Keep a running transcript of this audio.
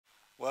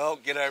Well,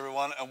 g'day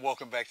everyone and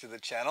welcome back to the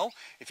channel.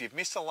 If you've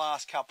missed the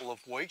last couple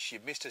of weeks,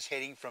 you've missed us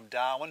heading from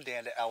Darwin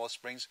down to Alice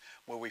Springs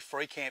where we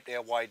free camped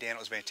our way down. It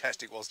was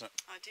fantastic, wasn't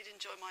it? I did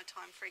enjoy my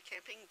time free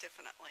camping,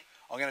 definitely.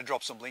 I'm going to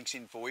drop some links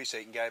in for you so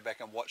you can go back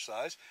and watch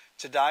those.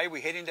 Today we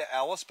head into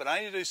Alice, but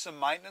only to do some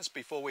maintenance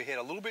before we head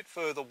a little bit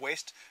further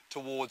west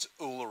towards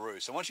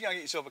Uluru. So once you go and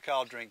get yourself a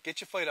cold drink, get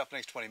your feet up the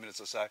next 20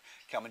 minutes or so,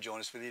 come and join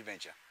us for the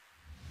adventure.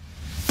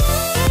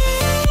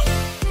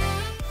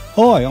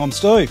 Hi, I'm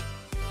Steve.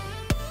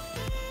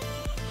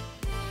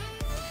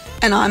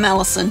 And I'm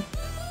Alison.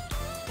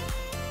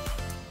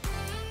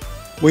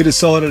 We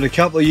decided a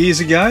couple of years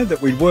ago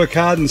that we'd work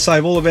hard and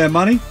save all of our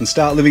money and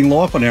start living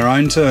life on our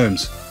own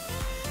terms.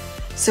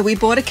 So we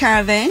bought a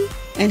caravan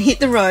and hit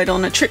the road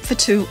on a trip for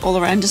two all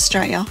around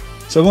Australia.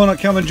 So why not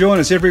come and join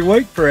us every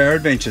week for our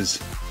adventures?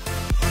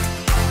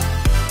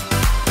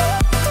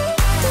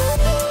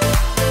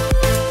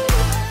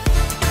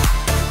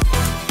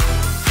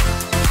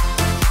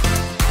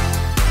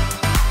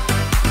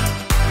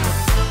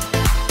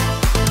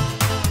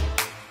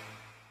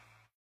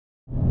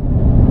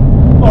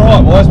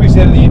 Well, as we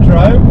said in the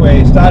intro,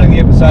 we're starting the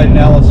episode in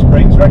Alice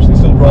Springs. We're actually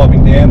still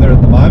driving down there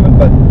at the moment,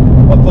 but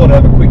I thought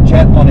I'd have a quick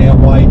chat on our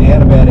way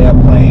down about our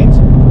plans.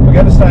 We're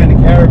going to stay in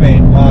the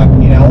caravan park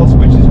in Alice,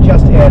 which is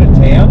just out of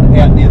town,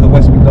 out near the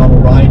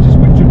Kernot Ranges,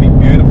 which should be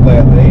beautiful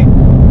out there.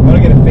 We're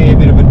going to get a fair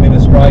bit of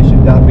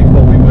administration done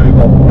before we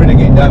move off grid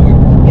again, don't we?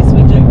 Yes,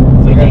 we do.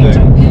 So we're going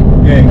to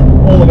do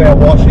all of our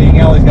washing.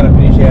 Ali's going to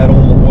finish out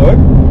all the work.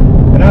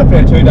 And after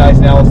our 2 days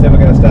in Alice, then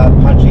we're going to start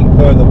punching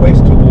further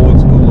west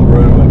towards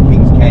Uluru and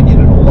Kings Canyon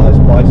and all those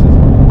places.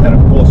 And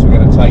of course we're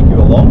going to take you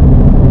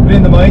along. But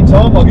in the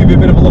meantime, I'll give you a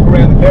bit of a look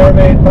around the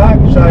caravan park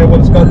and show you what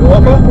it's got to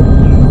offer.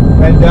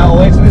 And I'll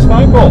answer this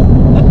phone call.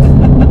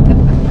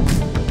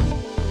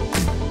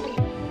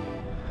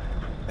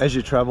 As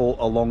you travel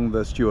along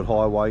the Stuart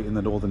Highway in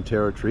the Northern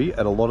Territory,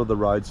 at a lot of the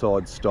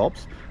roadside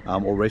stops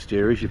or rest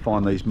areas, you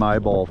find these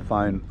mobile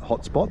phone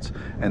hotspots,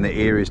 and the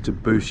areas to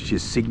boost your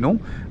signal.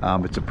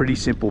 It's a pretty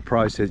simple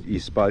process you're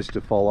supposed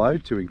to follow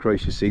to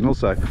increase your signal.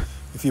 So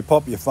if you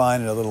pop your phone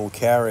in a little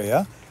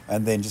carrier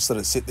and then just let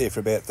it sit there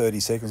for about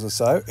 30 seconds or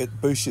so, it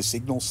boosts your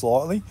signal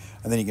slightly,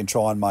 and then you can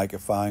try and make a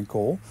phone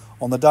call.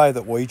 On the day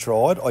that we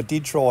tried, I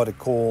did try to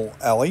call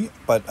Ali,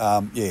 but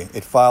yeah,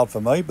 it failed for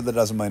me, but that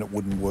doesn't mean it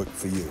wouldn't work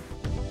for you.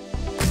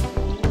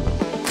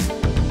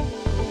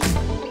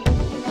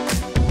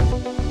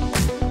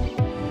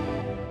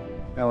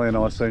 Ali and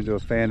I seem to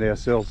have found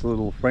ourselves a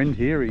little friend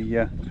here.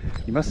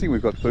 He must think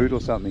we've got food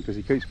or something, because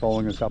he keeps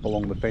following us up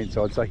along the fence.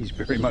 I'd say he's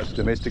very much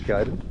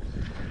domesticated.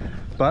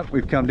 But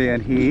we've come down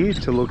here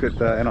to look at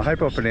the, and I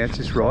hope I pronounced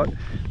this right,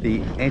 the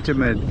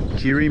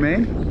Anmatjere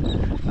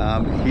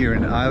man here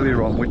in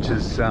Aileron, which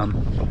is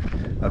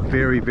a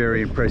very,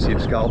 very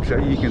impressive sculpture.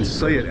 You can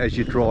see it as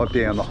you drive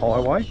down the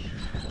highway.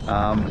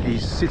 He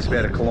sits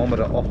about 1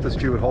 kilometre off the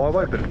Stuart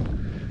Highway, but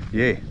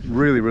yeah,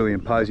 really, really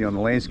imposing on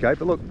the landscape.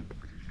 But look,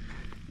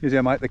 here's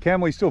our mate the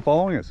camel. He's still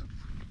following us.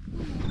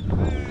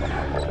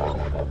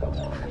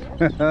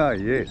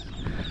 Yes.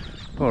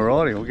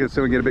 Alrighty, we'll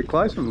get a bit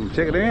closer and we'll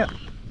check it out.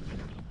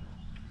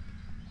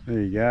 There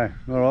you go.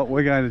 Alright,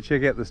 we're going to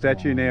check out the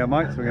statue now,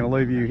 mate, so we're going to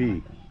leave you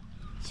here.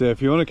 So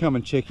if you want to come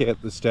and check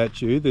out the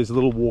statue, there's a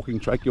little walking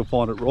track. You'll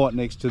find it right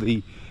next to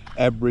the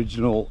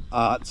Aboriginal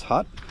Arts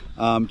Hut.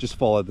 Just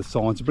follow the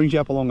signs. It brings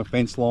you up along a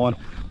fence line.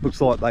 Looks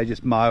like they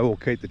just mow or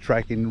keep the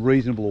track in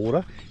reasonable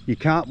order. You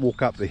can't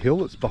walk up the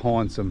hill. It's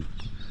behind some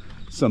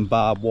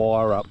barbed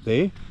wire up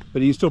there,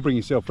 but you can still bring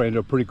yourself around to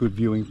a pretty good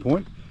viewing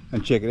point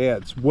and check it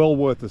out. It's well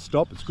worth a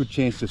stop. It's a good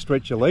chance to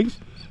stretch your legs,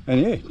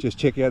 and yeah, just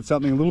check out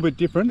something a little bit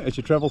different as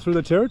you travel through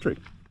the territory.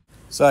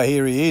 So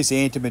here he is,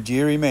 the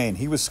Anmatjere man.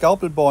 He was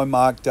sculpted by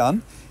Mark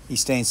Dunn. He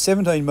stands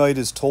 17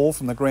 metres tall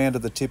from the ground to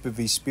the tip of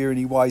his spear, and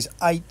he weighs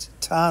 8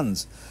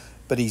 tonnes.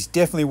 But he's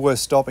definitely worth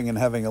stopping and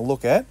having a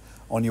look at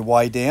on your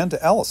way down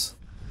to Alice.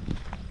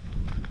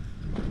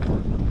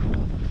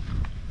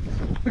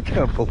 I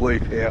can't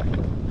believe how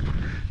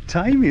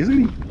tame,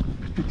 isn't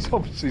he? He's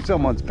obviously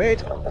someone's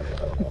pet.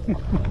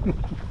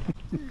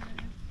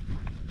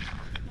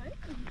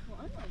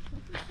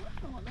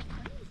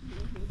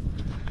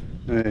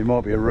 Yeah, he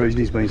might be a reason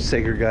he's been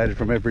segregated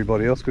from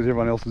everybody else, because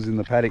everyone else is in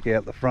the paddock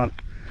out the front.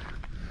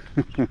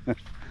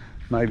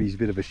 Maybe he's a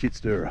bit of a shit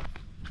stirrer.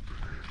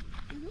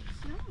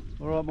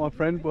 Alright my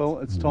friend, well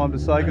it's time to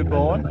say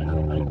goodbye.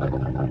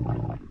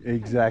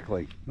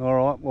 Exactly.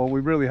 Alright, well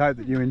we really hope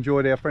that you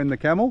enjoyed our friend the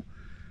camel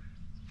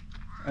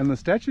and the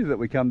statue that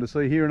we come to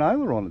see here in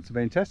Aileron. It's a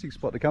fantastic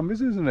spot to come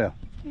visit, isn't it?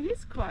 It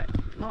is quite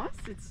nice.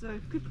 It's a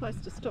good place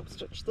to stop,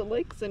 stretch the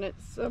legs, and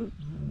it's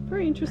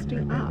very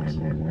interesting art.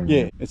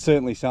 Yeah, it's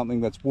certainly something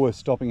that's worth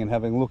stopping and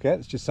having a look at.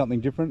 It's just something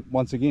different,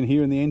 once again,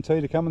 here in the NT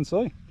to come and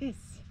see. Yes.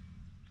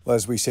 Well,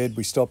 as we said,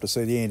 we stopped to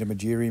see the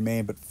Anmatjere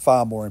man, but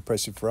far more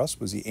impressive for us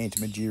was the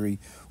Anmatjere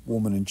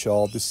woman and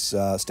child. This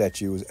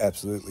statue was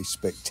absolutely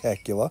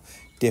spectacular.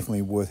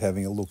 Definitely worth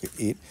having a look at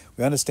it.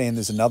 We understand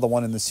there's another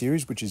one in the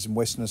series, which is in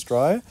Western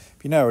Australia.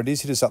 If you know where it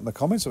is, hit us up in the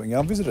comments so we can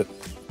go and visit it.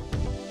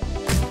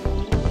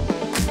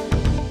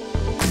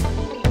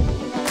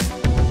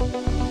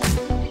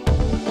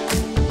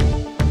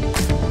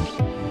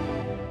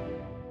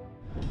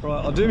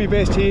 do my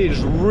best here. It's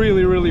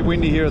really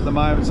windy here at the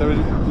moment, so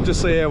we'll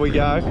just see how we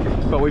go.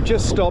 But we've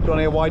just stopped on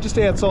our way just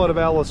outside of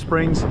Alice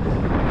Springs.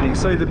 You can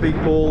see the big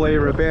ball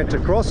there. We're about to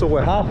cross, or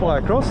we're halfway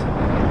across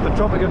the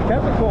Tropic of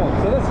Capricorn.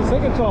 So that's the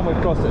second time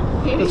we've crossed it.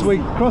 Because we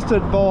crossed it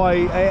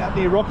by out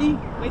near Rocky.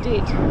 We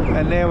did.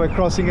 And now we're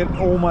crossing it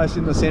almost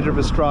in the centre of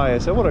Australia.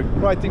 So what a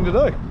great thing to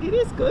do. It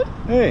is good.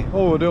 Yeah,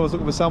 all we're doing was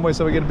looking for somewhere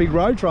so we get a big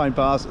road train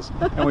past us.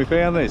 And we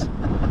found this.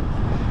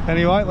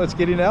 Anyway, let's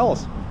get into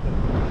Alice.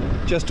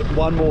 Just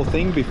one more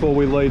thing before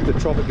we leave the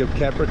Tropic of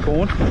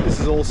Capricorn. This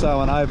is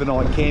also an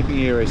overnight camping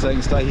area, so you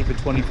can stay here for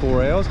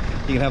 24 hours.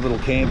 You can have a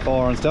little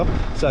campfire and stuff.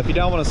 So if you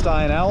don't want to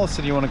stay in Alice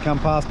and you want to come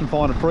past and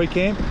find a free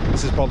camp,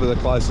 this is probably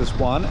the closest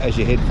one as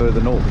you head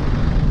further north.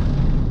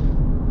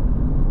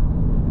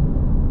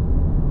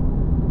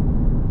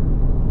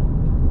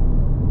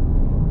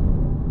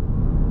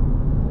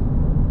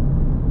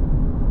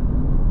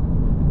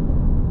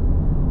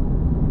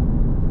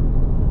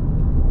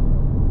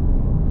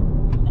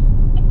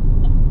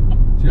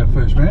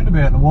 First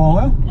roundabout in a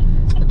while.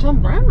 The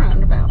Tom Brown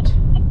roundabout.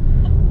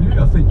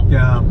 Yeah, I think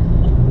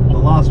the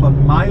last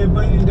one may have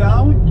been in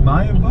Darwin.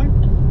 May have been.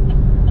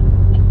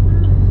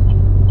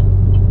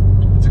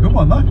 It's a good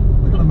one though.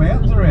 Look at the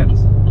mountains around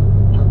us.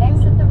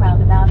 Exit the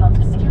roundabout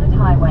onto Stewart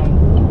Highway.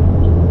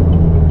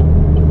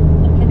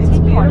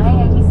 Continue on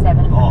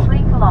A87 for 3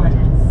 kilometres.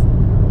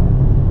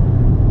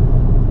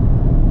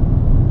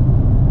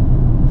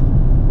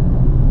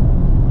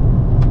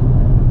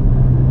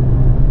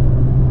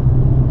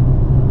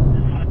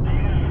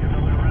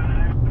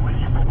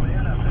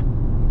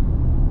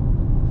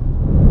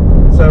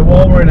 So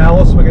while we're in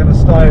Alice, we're going to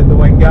stay at the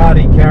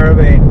Wangardi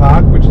Caravan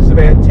Park, which is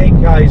about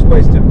 10 k's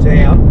west of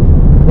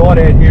town, right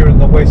out here in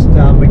the West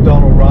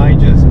Kernot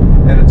Ranges,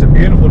 and it's a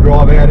beautiful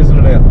drive out, isn't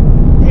it,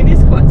 Al? It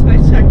is quite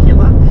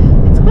spectacular.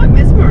 It's quite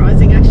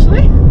mesmerising,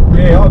 actually.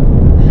 Yeah, I've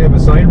never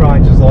seen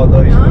ranges like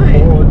these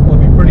before. I'd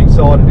be pretty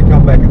excited to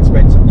come back and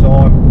spend some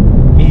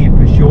time here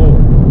for sure.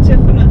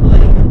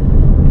 Definitely.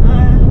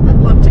 I'd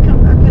love to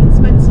come back and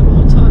spend some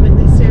more time in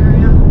this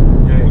area.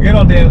 We'll get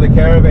on down to the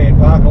caravan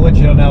park. I'll let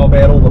you know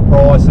about all the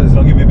prices and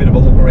I'll give you a bit of a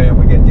look around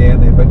when we get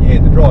down there. But yeah,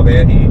 the drive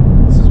out here,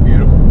 this is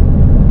beautiful.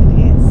 It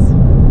is.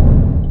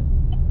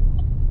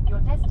 Your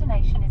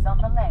destination is on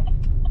the left.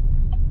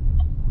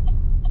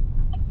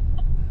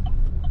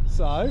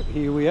 So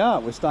here we are.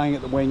 We're staying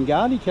at the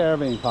Wangardi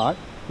Caravan Park,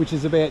 which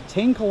is about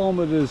 10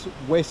 kilometres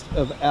west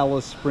of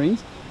Alice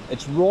Springs.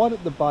 It's right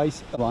at the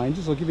base of the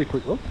ranges. I'll give you a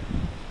quick look.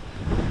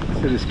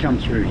 So just come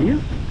through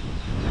here.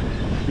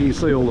 You can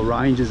see all the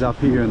ranges up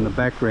here in the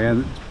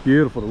background. It's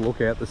beautiful to look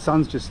at. The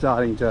sun's just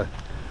starting to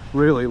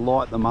really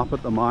light them up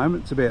at the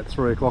moment. It's about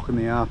 3 o'clock in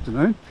the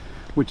afternoon,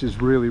 which is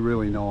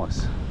really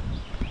nice.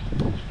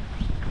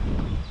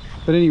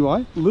 But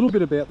anyway, a little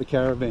bit about the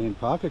caravan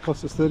park. It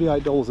costs us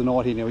 $38 a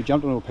night here. Now we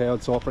jumped onto a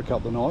powered site for a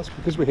couple of nights.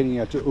 Because we're heading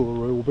out to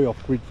Uluru, we'll be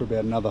off grid for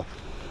about another,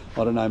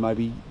 I don't know,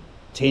 maybe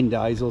 10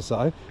 days or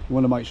so. We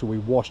want to make sure we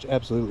washed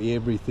absolutely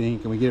everything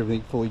and we get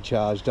everything fully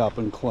charged up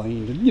and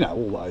cleaned and, you know,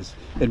 all those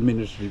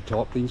administrative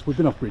type things. We've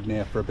been off grid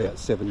now for about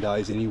 7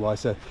 days anyway,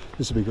 so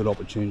this will be a good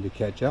opportunity to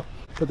catch up.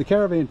 But the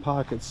caravan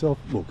park itself,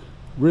 look,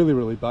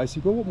 really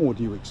basic, but what more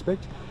do you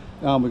expect?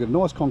 We've got a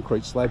nice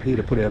concrete slab here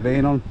to put our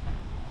van on.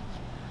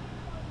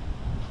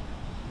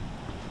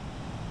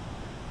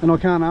 And I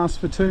can't ask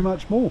for too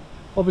much more.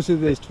 Obviously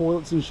there's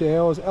toilets and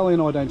showers. Ellie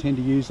and I don't tend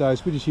to use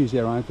those. We just use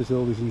our own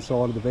facilities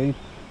inside of the van.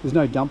 There's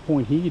no dump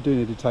point here. You do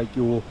need to take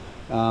your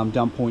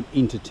dump point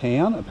into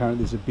town.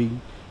 Apparently there's a big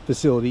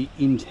facility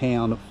in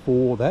town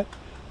for that.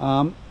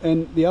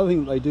 And the other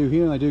thing that they do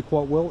here, and they do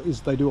quite well,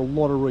 is they do a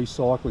lot of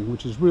recycling,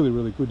 which is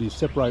really good. You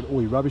separate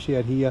all your rubbish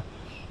out here,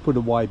 put it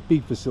away,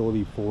 big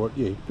facility for it.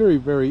 Yeah, very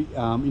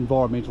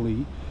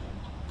environmentally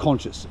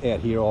conscious out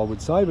here, I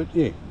would say. But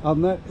yeah,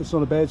 other than that, it's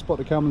not a bad spot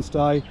to come and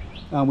stay.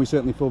 We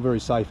certainly feel very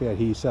safe out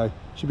here, so it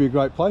should be a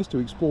great place to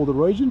explore the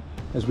region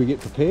as we get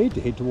prepared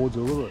to head towards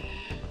Uluru.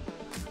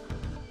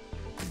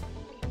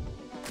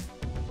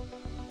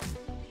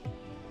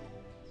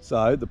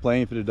 So the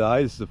plan for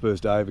today, this is the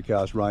first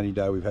overcast rainy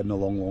day we've had in a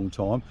long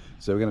time,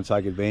 so we're going to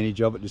take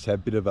advantage of it, just have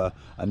a bit of a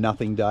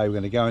nothing day. We're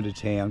going to go into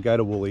town, go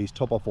to Woolies,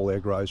 top off all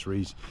our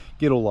groceries,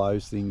 get all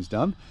those things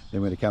done.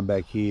 Then we're going to come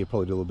back here,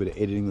 probably do a little bit of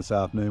editing this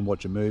afternoon,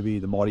 watch a movie.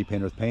 The Mighty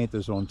Penrith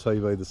Panthers are on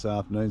TV this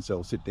afternoon, so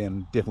we'll sit down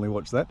and definitely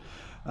watch that.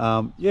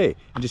 Yeah,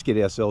 and just get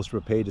ourselves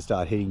prepared to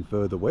start heading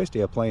further west.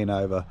 Our plan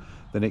over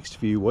the next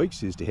few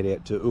weeks is to head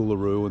out to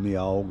Uluru and the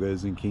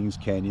Olgas and Kings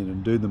Canyon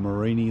and do the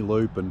Morini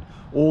Loop and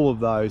all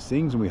of those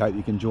things, and we hope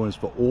you can join us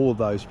for all of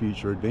those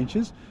future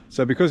adventures.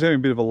 So because we're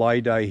having a bit of a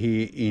lay day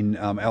here in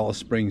Alice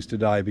Springs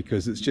today,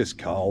 because it's just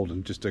cold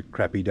and just a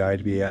crappy day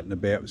to be out and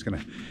about, we're just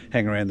going to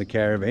hang around the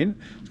caravan.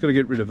 It's got to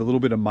get rid of a little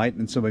bit of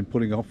maintenance I've been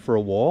putting off for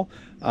a while.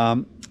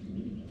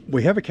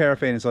 We have a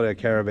caravan inside our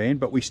caravan,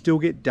 but we still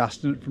get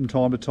dust in it from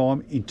time to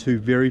time in two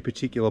very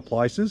particular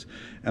places,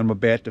 and I'm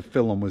about to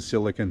fill them with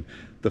silicone.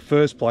 The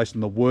first place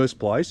and the worst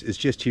place is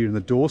just here in the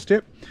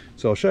doorstep.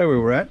 So I'll show you where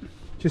we're at.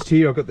 Just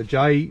here, I've got the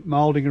J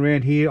moulding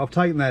around here. I've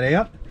taken that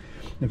out.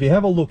 If you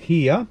have a look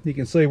here, you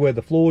can see where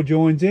the floor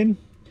joins in,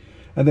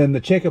 and then the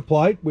checker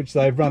plate, which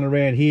they've run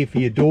around here for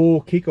your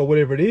door, kick or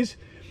whatever it is,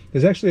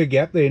 there's actually a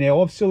gap there.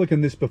 Now, I've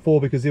siliconed this before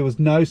because there was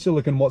no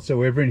silicone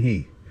whatsoever in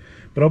here.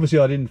 But obviously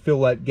I didn't fill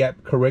that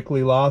gap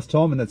correctly last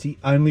time, and that's the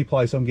only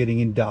place I'm getting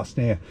in dust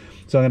now.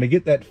 So I'm going to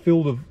get that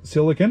filled of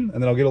silicone,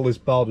 and then I'll get all this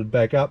bolted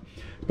back up.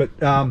 But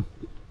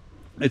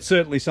it's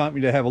certainly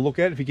something to have a look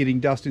at if you're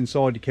getting dust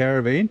inside your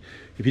caravan.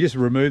 If you just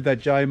remove that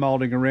J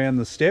moulding around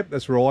the step,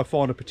 that's where I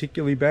find it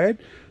particularly bad.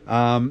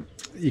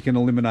 You can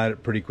eliminate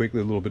it pretty quickly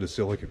with a little bit of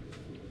silicone.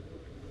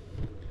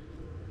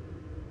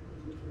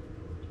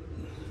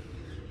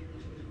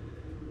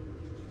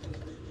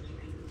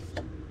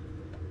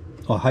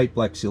 I hate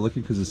black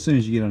silicone because as soon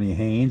as you get on your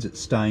hands it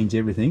stains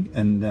everything,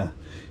 and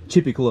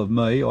typical of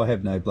me, I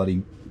have no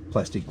bloody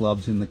plastic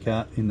gloves in the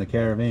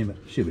caravan, but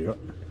she'll be right.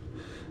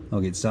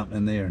 I'll get something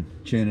in there and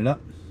churn it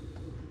up.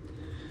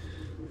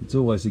 It's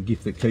always a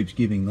gift that keeps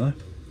giving though.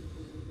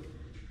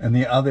 And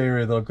the other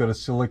area that I've got a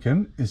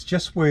silicone is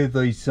just where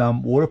these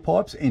water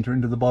pipes enter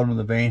into the bottom of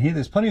the van here.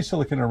 There's plenty of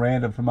silicone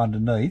around it from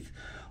underneath.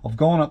 I've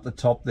gone up the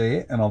top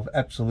there and I've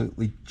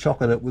absolutely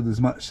chocked it with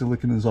as much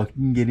silicone as I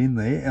can get in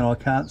there, and I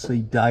can't see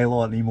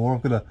daylight anymore.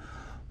 I've got a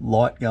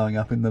light going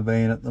up in the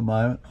van at the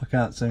moment. I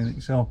can't see anything,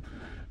 so I'm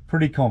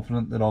pretty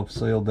confident that I've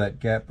sealed that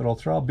gap, but I'll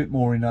throw a bit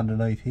more in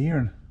underneath here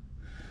and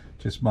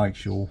just make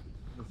sure.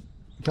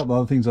 A couple of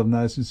other things I've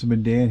noticed since I've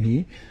been down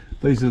here.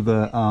 These are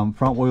the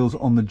front wheels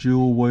on the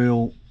dual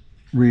wheel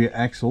rear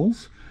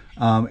axles,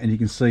 and you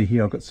can see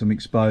here I've got some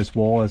exposed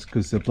wires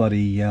because the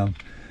bloody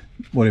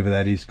whatever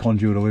that is,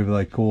 conduit or whatever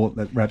they call it,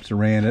 that wraps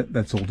around it,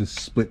 that's all just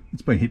split.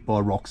 It's been hit by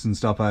rocks and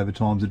stuff over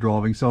times of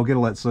driving, so I'll get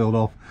all that sealed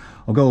off.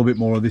 I've got a little bit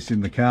more of this in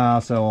the car,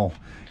 so I'll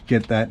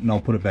get that and I'll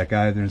put it back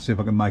over there and see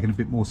if I can make it a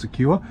bit more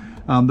secure.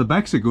 The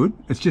backs are good,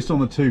 it's just on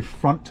the two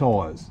front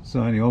tyres,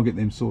 so anyway, I'll get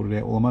them sorted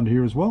out while I'm under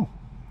here as well.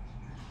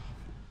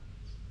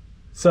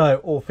 So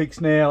all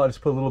fixed now. I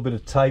just put a little bit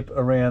of tape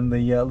around the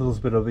little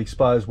bit of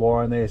exposed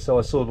wire in there, so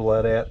I sorted all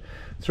that out,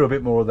 threw a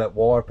bit more of that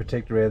wire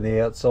protector around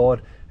the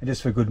outside, and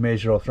just for good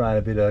measure I've thrown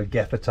a bit of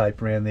gaffer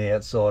tape around the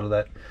outside of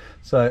that.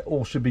 So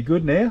all should be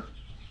good now.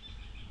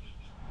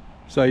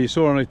 So you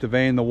saw underneath the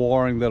van the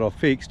wiring that I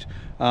fixed.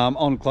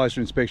 On closer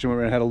inspection, we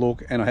went and had a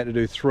look, and I had to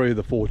do 3 of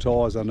the 4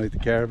 tyres underneath the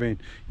caravan.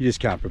 You just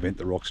can't prevent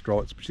the rock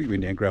strikes, particularly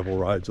down gravel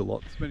roads a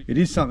lot. It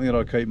is something that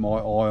I keep my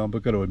eye on,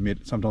 but got to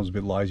admit, sometimes a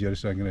bit lazy. I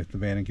just don't get underneath the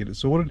van and get it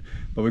sorted.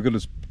 But we've got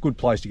a good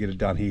place to get it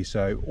done here,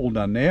 so all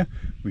done now.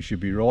 We should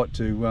be right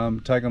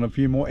to take on a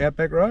few more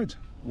outback roads.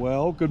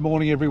 Well, good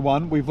morning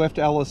everyone. We've left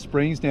Alice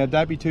Springs. Now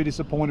don't be too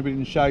disappointed we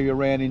didn't show you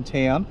around in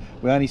town.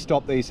 We only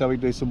stopped there so we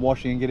can do some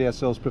washing and get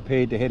ourselves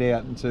prepared to head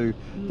out into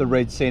the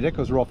Red Centre,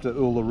 because we're off to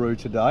Uluru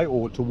today,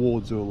 or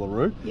towards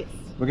Uluru. Yes.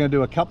 We're going to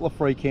do a couple of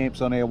free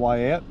camps on our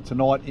way out.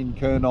 Tonight in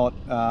Kernot,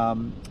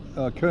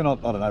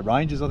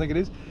 Ranges I think it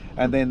is.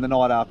 And then the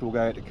night after we'll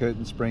go out to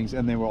Curtin Springs,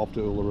 and then we're off to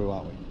Uluru,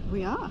 aren't we?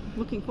 We are.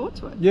 Looking forward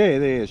to it. Yeah,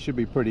 it should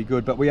be pretty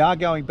good. But we are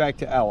going back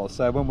to Alice.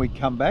 So when we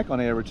come back on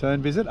our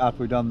return visit, after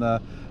we've done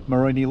the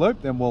Marini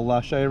Loop, then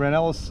we'll show you around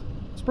Alice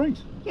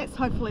Springs. Yes,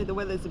 hopefully the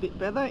weather's a bit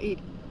better. It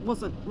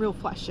wasn't real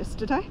flash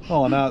yesterday.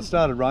 Oh no, it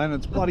started raining.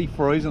 It's bloody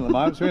freezing at the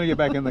moment, so we're going to get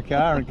back in the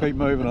car and keep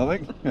moving, I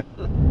think.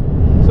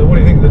 So what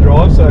do you think of the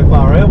drive so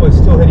far out? We're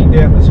still heading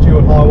down the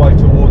Stewart Highway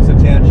towards the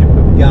township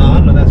of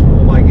Garn, and that's where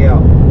we'll make our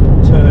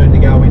turn to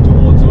go in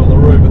towards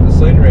Uluru, but the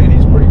scenery around here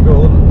is pretty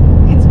cool, isn't it?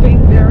 It's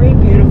been very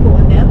beautiful,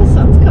 and now the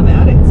sun's come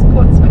out. It's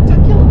quite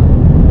spectacular.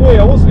 Well,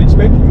 yeah, I wasn't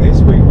expecting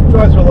this. We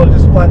drove through a lot of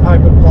just flat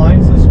open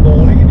plains this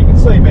morning, and you can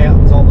see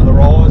mountains on the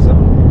horizon,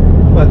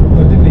 but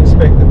I didn't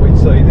expect that we'd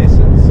see this.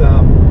 It's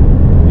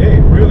yeah,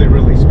 really,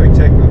 really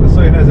spectacular to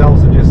see. And as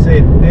Alison just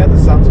said, now the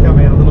sun's come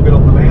out a little bit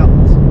on the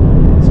mountains.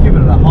 It's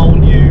given it a whole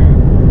new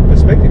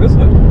perspective,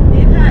 isn't it?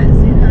 It has,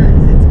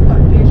 it's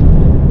quite beautiful.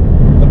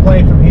 The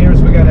plan from here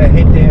is we're going to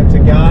head down to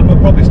Garn. We'll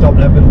probably stop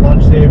and have a bit of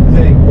lunch there. If there's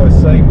anything worth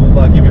seeing, we'll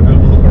give you a bit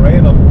of a look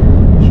around.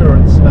 I'm sure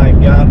it's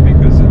named Garn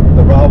because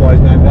the railway's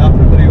named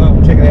after it, but anyway,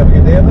 we'll check it out when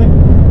we get down there.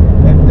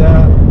 And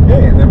yeah,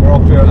 and then we're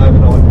off to our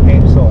overnight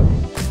campsite.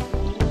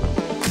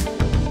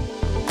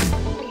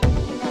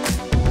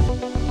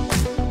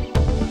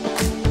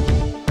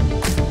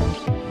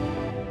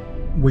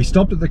 We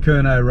stopped at the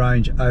Kernot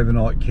Range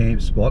overnight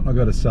camp spot, and I've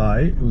got to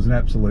say, it was an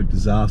absolute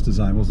disaster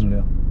zone, wasn't it,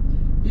 Al?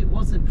 It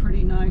wasn't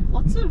pretty, no.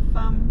 Lots of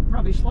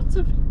rubbish, lots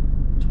of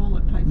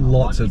toilet paper.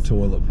 Lots of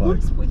toilet paper.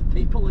 What's with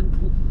people and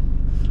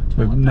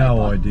we have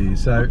no idea.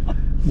 So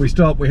we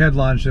stopped, we had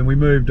lunch, and we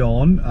moved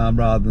on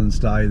rather than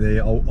stay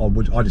there.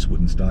 I just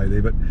wouldn't stay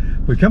there, but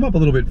we've come up a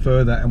little bit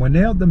further, and we're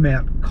now at the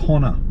Mount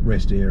Connor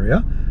rest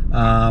area.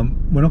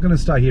 We're not going to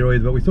stay here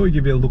either, but we thought we'd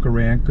give you a look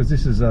around because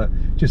this is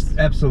just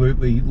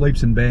absolutely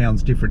leaps and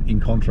bounds different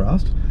in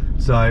contrast.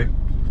 So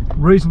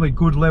reasonably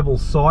good level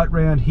site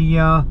round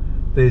here.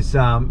 There's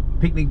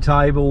picnic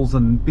tables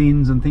and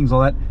bins and things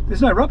like that.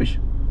 There's no rubbish.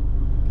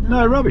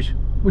 No rubbish,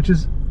 which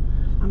is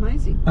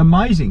Amazing.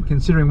 Amazing,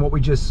 considering what we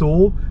just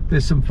saw.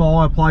 There's some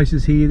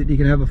fireplaces here that you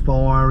can have a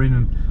fire in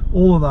and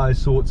all of those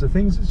sorts of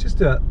things. It's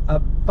just a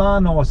far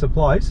nicer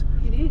place.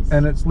 It is.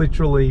 And it's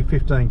literally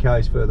 15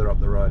 k's further up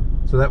the road.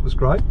 So that was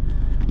great.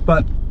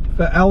 But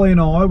for Ali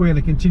and I, we're going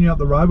to continue up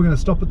the road. We're going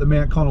to stop at the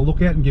Mount Connor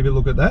lookout and give you a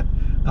look at that.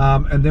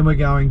 And then we're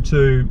going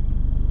to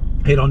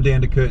head on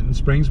down to Kernot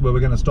Springs, where we're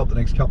going to stop the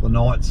next couple of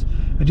nights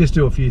and just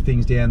do a few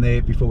things down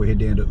there before we head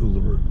down to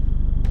Uluru.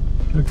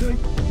 Okay.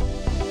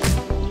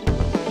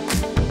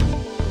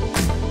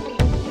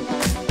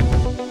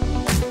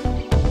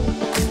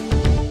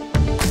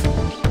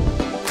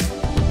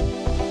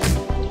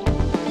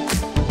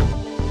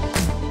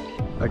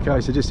 Okay,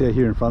 so just out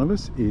here in front of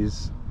us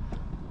is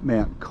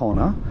Mount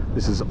Connor.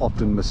 This is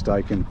often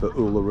mistaken for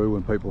Uluru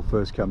when people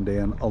first come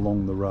down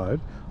along the road.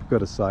 I've got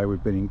to say,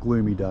 we've been in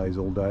gloomy days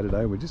all day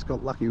today. We just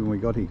got lucky when we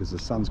got here because the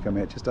sun's come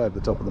out just over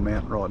the top of the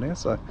mountain right now,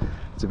 so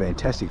it's a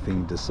fantastic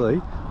thing to see.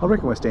 I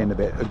reckon we're standing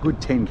about a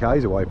good 10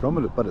 k's away from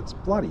it, but it's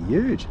bloody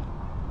huge.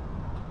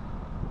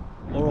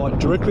 Alright,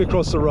 directly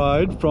across the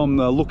road from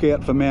the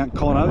lookout for Mount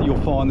Connor, you'll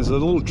find there's a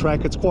little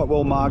track. It's quite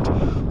well marked.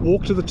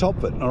 Walk to the top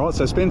of it. Alright,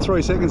 so spend 3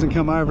 seconds and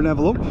come over and have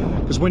a look,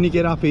 because when you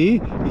get up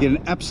here, you get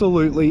an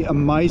absolutely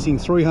amazing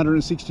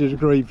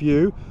 360-degree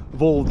view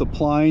of all of the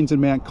plains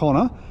and Mount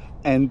Connor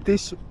and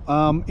this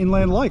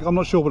inland lake. I'm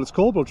not sure what it's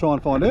called, but I'll try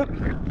and find out.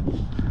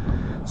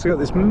 So we've got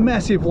this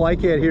massive lake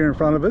out here in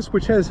front of us,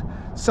 which has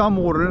some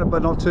water in it,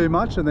 but not too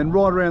much, and then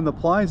right around the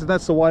plains, and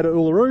that's the way to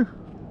Uluru.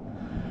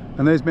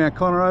 And there's Mount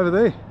Connor over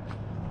there.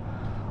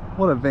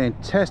 What a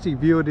fantastic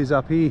view it is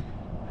up here.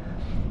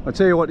 I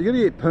tell you what, you're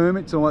going to get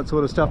permits and all that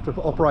sort of stuff to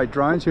operate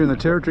drones here in the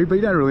territory, but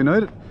you don't really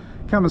need it.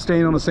 Come and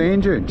stand on a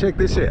sand dune. Check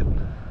this out.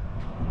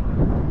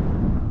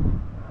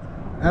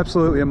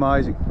 Absolutely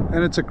amazing.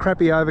 And it's a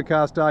crappy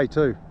overcast day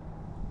too.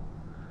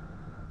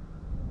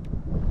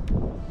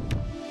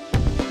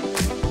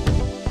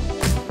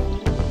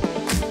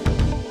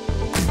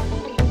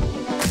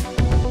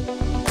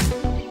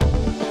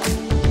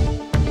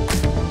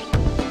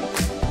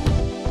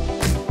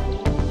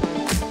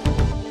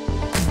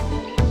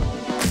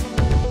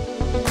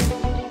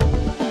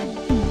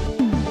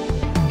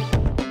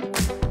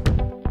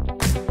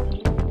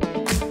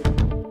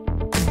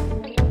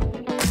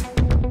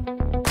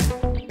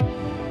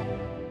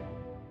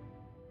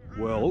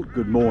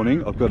 Good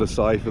morning. I've got to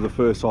say, for the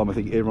first time I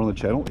think ever on the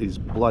channel, it is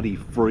bloody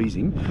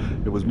freezing.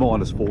 It was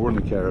 -4 in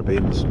the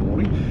caravan this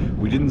morning.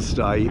 We didn't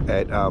stay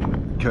at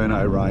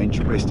Kernot Range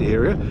rest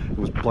area. It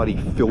was bloody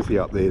filthy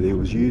up there. There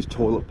was used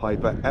toilet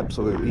paper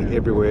absolutely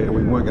everywhere, and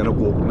we weren't going to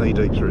walk knee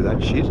deep through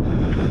that shit.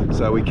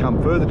 So we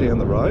come further down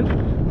the road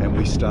and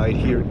we stayed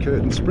here at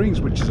Kernot Springs,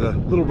 which is a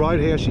little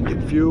roadhouse. You can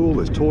get fuel,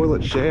 there's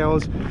toilets,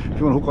 showers. If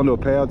you want to hook onto a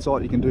powered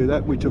site, you can do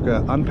that. We took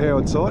an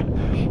unpowered site.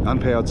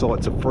 Unpowered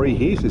sites are free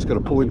here, so you just got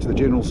to pull into the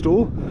general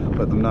store,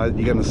 let them know that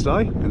you're going to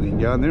stay, and then you can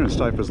go in there and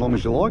stay for as long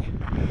as you like.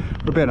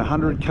 We're about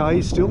 100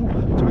 k's still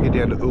until we get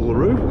down to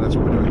Uluru, and that's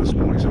what we're doing this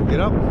morning. So we'll get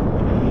up,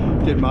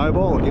 get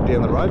mobile, and get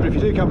down the road. But if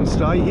you do come and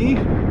stay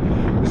here,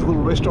 there's a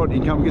little restaurant you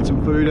can come and get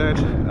some food at.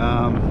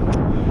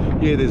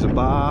 Yeah, there's a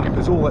bar,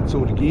 there's all that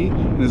sort of gear,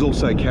 and there's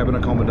also cabin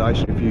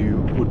accommodation if you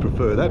would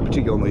prefer that,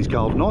 particularly on these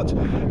cold nights.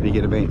 And you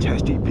get a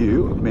fantastic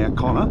view of Mount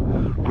Connor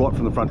right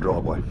from the front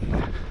driveway.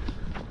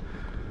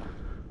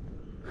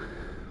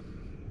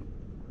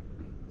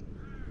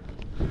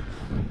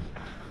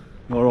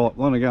 Alright, I'm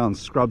going to go and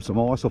scrub some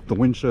ice off the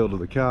windshield of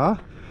the car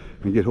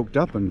and get hooked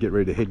up and get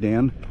ready to head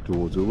down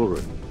towards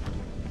Uluru.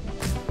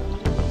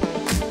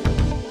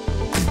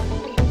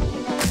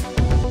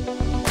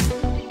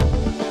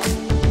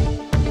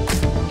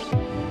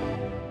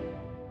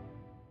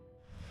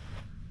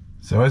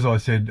 So as I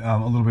said a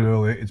little bit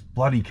earlier, it's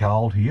bloody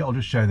cold here. I'll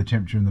just show you the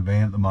temperature in the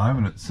van at the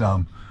moment. It's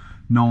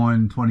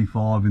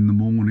 9:25 in the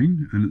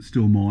morning and it's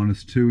still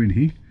 -2 in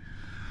here.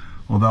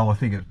 Although I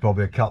think it's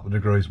probably a couple of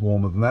degrees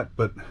warmer than that,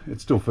 but it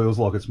still feels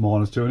like it's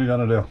 -2 in here,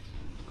 doesn't it, Al?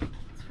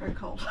 It's very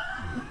cold.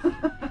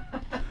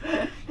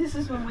 This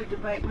is when we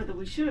debate whether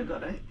we should have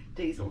got a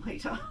diesel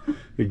heater.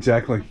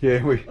 Exactly,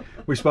 yeah.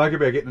 We spoke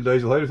about getting a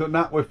diesel heater. We thought,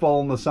 nah, we're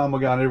following the sun, we're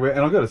going everywhere.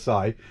 And I've got to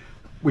say,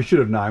 we should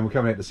have known, we're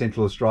coming out to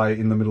Central Australia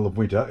in the middle of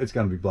winter. It's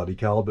going to be bloody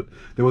cold, but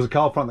there was a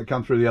cold front that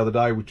come through the other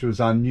day, which was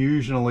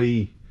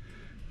unusual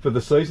for the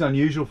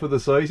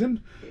season,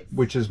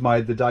 which has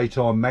made the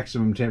daytime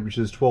maximum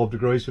temperatures 12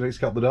 degrees for the next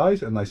couple of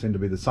days, and they seem to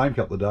be the same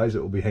couple of days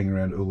that will be hanging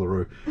around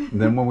Uluru.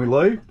 And then when we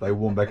leave, they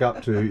warm back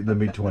up to the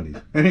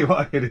mid-20s.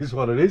 Anyway, it is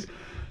what it is.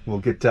 We'll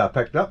get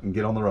packed up and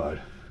get on the road.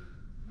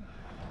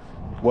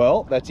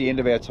 Well, that's the end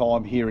of our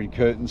time here in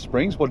Kernot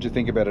Springs. What did you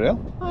think about it, Al?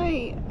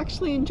 I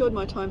actually enjoyed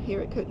my time here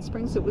at Kernot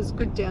Springs. It was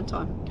good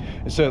downtime.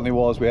 It certainly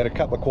was. We had a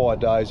couple of quiet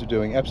days of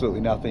doing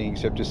absolutely nothing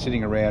except just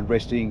sitting around,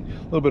 resting,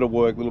 a little bit of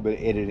work, a little bit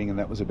of editing, and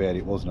that was about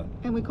it, wasn't it?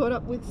 And we caught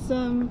up with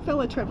some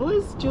fellow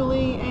travellers,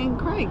 Julie and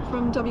Craig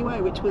from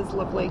WA, which was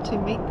lovely to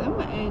meet them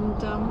and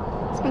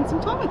spend some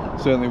time with them.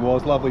 Certainly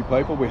was. Lovely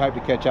people. We hope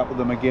to catch up with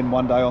them again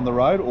one day on the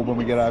road or when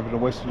we get over to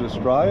Western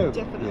Australia.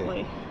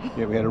 Definitely.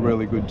 Yeah, we had a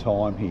really good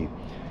time here.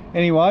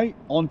 Anyway,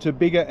 on to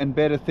bigger and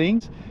better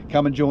things.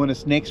 Come and join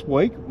us next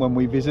week when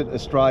we visit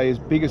Australia's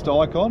biggest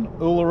icon,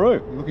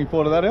 Uluru. Looking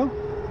forward to that, El?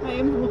 I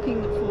am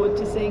looking forward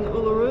to seeing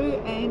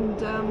Uluru and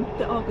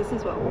the Argus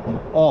as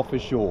well. Oh, for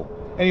sure.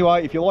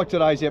 Anyway, if you liked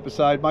today's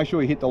episode, make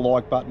sure you hit the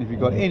like button. If you've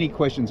got any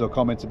questions or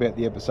comments about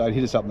the episode,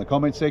 hit us up in the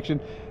comments section.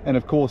 And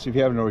of course, if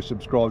you haven't already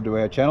subscribed to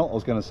our channel, I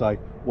was going to say,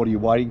 what are you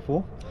waiting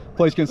for?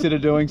 Please consider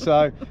doing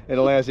so. It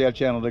allows our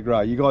channel to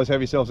grow. You guys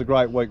have yourselves a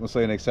great week. We'll see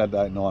you next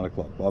Saturday at 9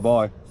 o'clock.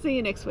 Bye-bye. See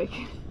you next week.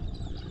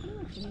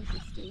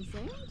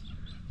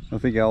 I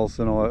think Alice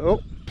and I... Oh,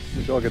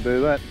 wish I could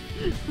do that.